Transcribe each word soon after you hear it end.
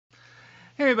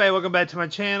Hey everybody, welcome back to my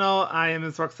channel. I am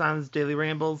Ms. Roxana's Daily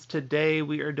Rambles. Today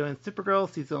we are doing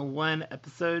Supergirl Season 1,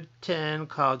 Episode 10,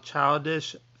 called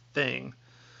Childish Thing.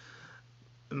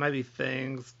 It might be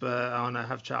Things, but I don't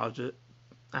know,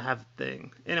 I have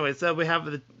Thing. Anyway, so we have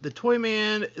the Toy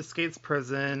Man escapes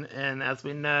prison, and as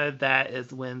we know, that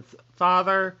is Wynn's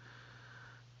father.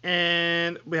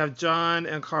 And we have John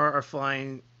and Kara are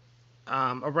flying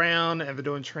around, and they're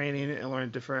doing training and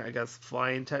learning different, I guess,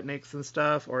 flying techniques and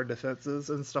stuff, or defenses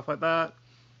and stuff like that.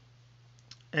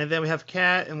 And then we have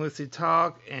Kat and Lucy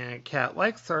talk, and Kat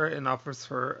likes her and offers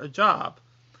her a job.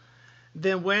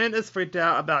 Then Wynn is freaked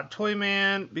out about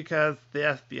Toyman because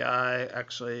the FBI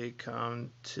actually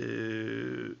come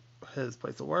to his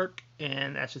place of work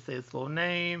and actually say his full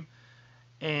name.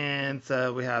 And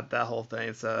so we have that whole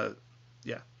thing. So,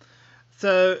 yeah.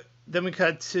 So then we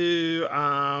cut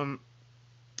to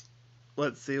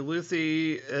let's see,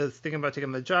 Lucy is thinking about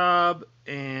taking the job,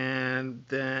 and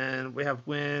then we have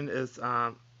Wynn is,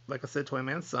 like I said,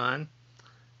 Toyman's son,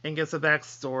 and gets a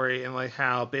backstory and like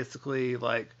how basically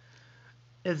like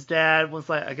his dad was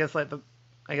like I guess like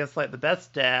the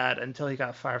best dad until he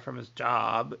got fired from his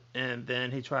job, and then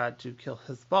he tried to kill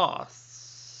his boss.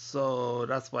 So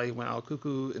that's why he went all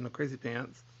cuckoo in the crazy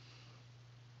pants.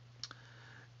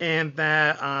 And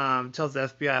that tells the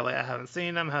FBI, like, I haven't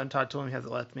seen him, haven't talked to him, he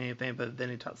hasn't left me anything. But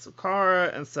then he talks to Kara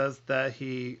and says that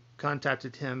he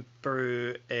contacted him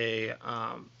through a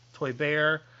toy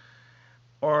bear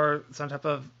or some type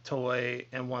of toy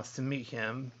and wants to meet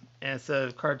him. And so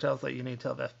Kara tells, like, you need to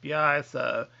tell the FBI.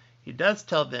 So he does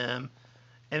tell them.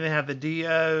 And they have the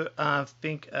DO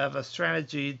think of a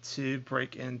strategy to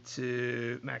break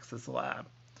into Max's lab.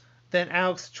 Then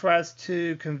Alex tries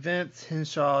to convince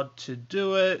Henshaw to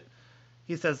do it.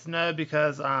 He says no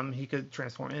because he could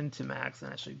transform into Max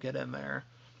and actually get in there.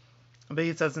 But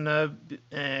he says no,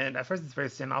 and at first he's very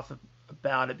standoff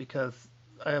about it because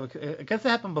I guess it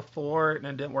happened before and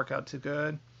it didn't work out too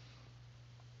good.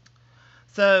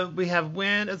 So we have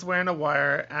Wynn is wearing a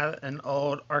wire at an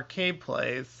old arcade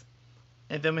place.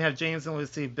 And then we have James and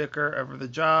Lucy bicker over the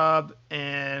job,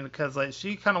 and because like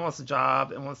she kind of wants a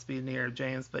job and wants to be near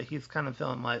James, but he's kind of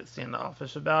feeling like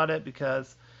standoffish about it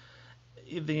because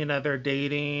they're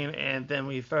dating, and then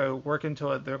we throw work into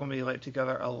it, they're gonna be like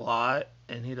together a lot,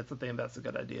 and he doesn't think that's a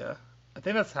good idea. I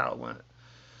think that's how it went.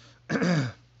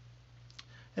 And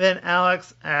then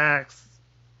Alex asked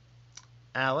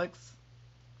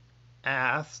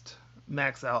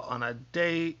Max out on a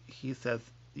date. He says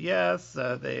yes,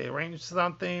 so they arrange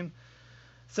something.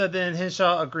 So then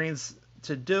Henshaw agrees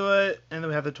to do it, and then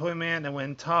we have the Toy Man and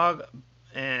Wynn talk,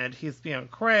 and he's being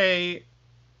cray,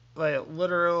 like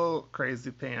literal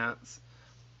crazy pants.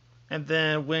 And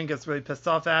then Wynn gets really pissed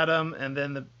off at him, and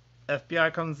then the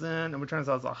FBI comes in and returns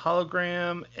out as a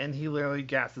hologram, and he literally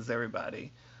gasses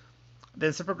everybody.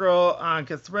 Then Supergirl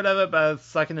gets rid of it by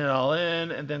sucking it all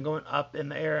in and then going up in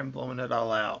the air and blowing it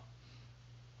all out.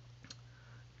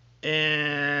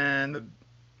 And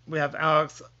we have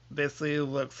Alex basically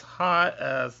looks hot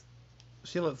as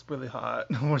she looks really hot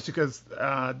when she goes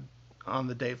on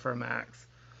the date for Max.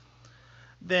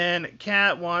 Then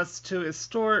Kat wants to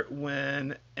extort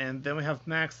Wynn, and then we have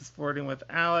Max is flirting with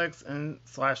Alex and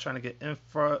slash trying to get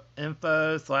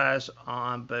info slash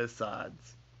on both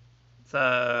sides.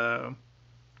 So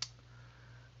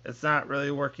it's not really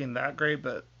working that great,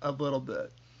 but a little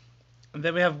bit. And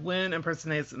then we have Wynn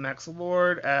impersonates Max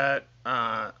Lord at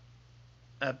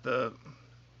the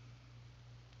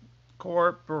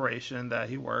corporation that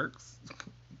he works.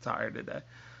 Tired today.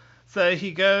 So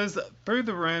he goes through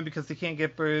the room because he can't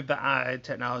get through the eye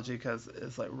technology because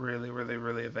it's like really, really,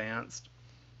 really advanced.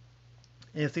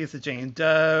 And he sees a Jane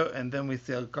Doe, and then we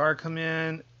see a guard come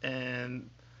in, and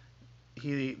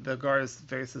the guard is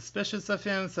very suspicious of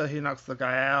him, so he knocks the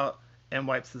guy out and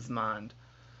wipes his mind.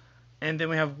 And then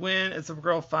we have Wynn as a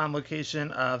girl find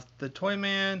location of the Toy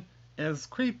Man, and it's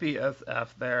creepy as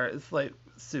F there. It's like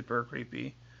super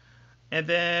creepy. And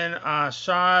then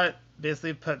Shot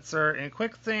basically puts her in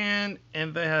quicksand,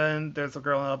 and then there's a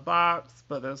girl in a box,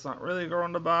 but there's not really a girl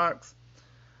in the box.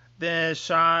 Then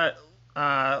Shot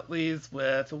leaves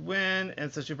with Wynn,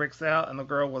 and so she breaks out, and the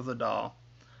girl was a doll.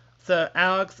 So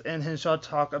Alex and Henshaw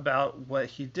talk about what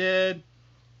he did.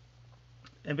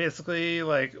 And basically,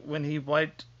 like, when he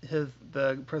wiped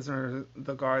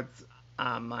the guard's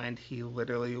mind, he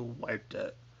literally wiped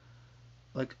it.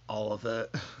 Like, all of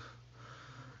it.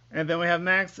 And then we have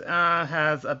Max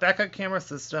has a backup camera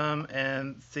system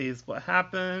and sees what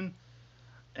happened.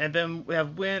 And then we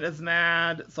have Wynn is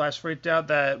mad / freaked out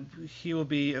that he will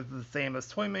be the same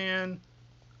as Toyman.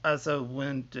 So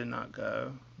Wynn did not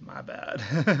go. My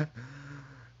bad.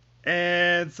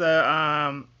 And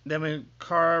so then when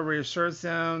Kara reassures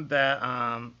him that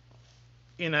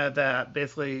that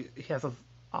basically he has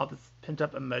all this pent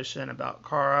up emotion about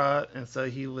Kara, and so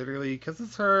he literally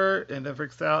kisses her and then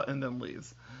freaks out and then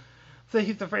leaves. So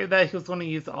he's afraid that he was going to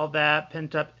use all that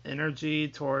pent up energy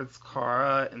towards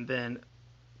Kara and then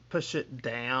push it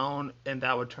down, and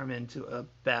that would turn him into a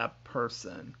bad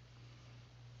person.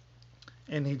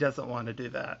 And he doesn't want to do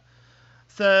that.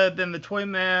 So then the toy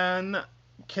man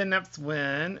kidnaps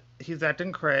Win. He's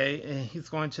acting cray, and he's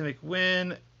going to make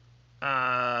Win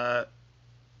uh,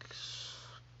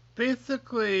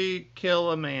 basically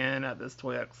kill a man at this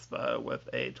toy expo with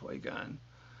a toy gun.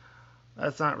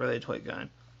 That's not really a toy gun.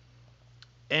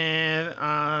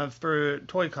 And through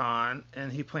ToyCon,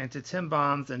 and he planted 10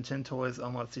 bombs and 10 toys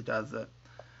unless he does it.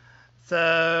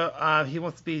 So he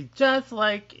wants to be just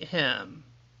like him.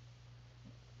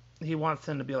 He wants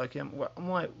him to be like him. I'm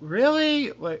like,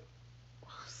 really? Like,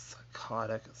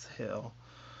 psychotic as hell.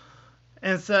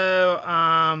 And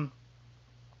so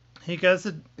he goes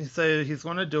to, so he's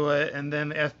going to do it, and then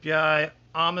the FBI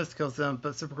almost kills him,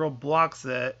 but Supergirl blocks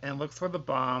it and looks for the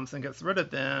bombs and gets rid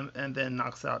of them, and then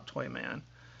knocks out Toyman.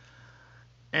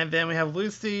 And then we have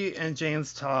Lucy and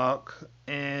James talk,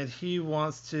 and he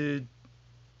wants to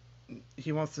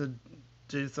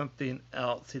do something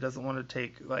else. He doesn't want to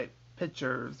take like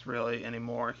pictures really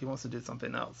anymore. He wants to do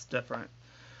something else different.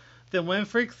 Then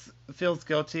Winfrey feels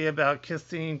guilty about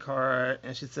kissing Kara,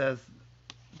 and she says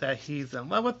that he's in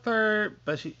love with her,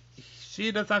 but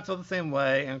she does not feel the same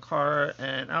way. And Kara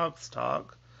and Alex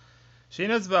talk. She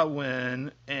knows about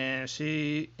Win, and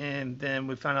then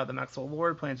we find out that Maxwell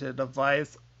Lord planted a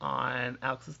device on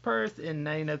Alex's purse, and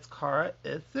now he knows Kara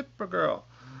is Supergirl.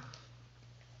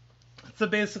 So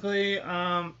basically,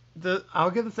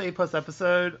 I'll give this an A+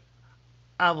 episode.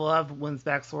 I love Win's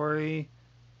backstory.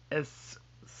 It's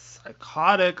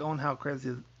psychotic on how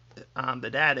crazy the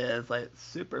dad is, like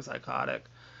super psychotic.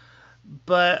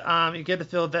 But you get the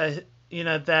feel that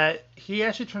that he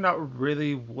actually turned out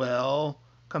really well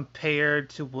compared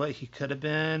to what he could have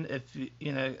been if he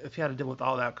had to deal with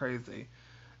all that crazy.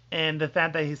 And the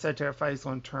fact that he's so terrified he's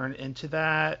going to turn into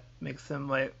that makes him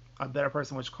like a better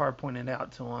person, which Carr pointed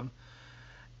out to him.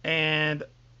 And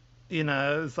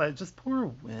it's like just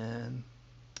poor Win.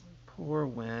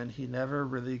 He never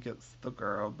really gets the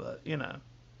girl, but.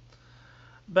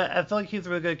 But I feel like he's a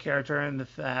really good character, and the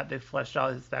fact they fleshed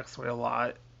out his backstory a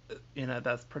lot,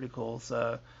 that's pretty cool.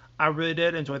 So I really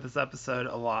did enjoy this episode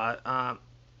a lot.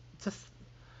 Just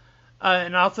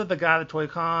and also the guy at the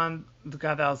ToyCon, the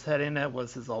guy that was heading it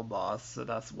was his old boss, so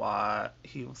that's why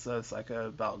he was so psycho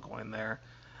about going there.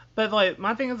 But like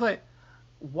my thing is like,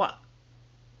 what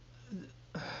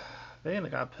they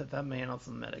ain't gotta put that man on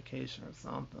some medication or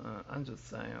something. I'm just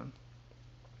saying.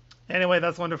 Anyway,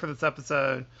 that's wonderful for this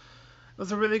episode. It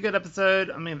was a really good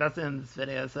episode. I mean, that's the end of this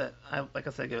video. So, like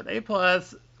I said, give it A+.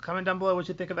 Comment down below what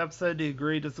you think of the episode. Do you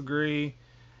agree, disagree?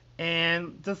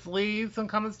 And just leave some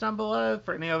comments down below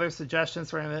for any other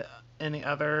suggestions for any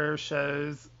other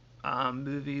shows,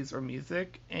 movies, or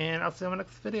music. And I'll see you in my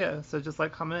next video. So just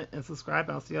like, comment, and subscribe.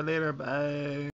 And I'll see you later. Bye.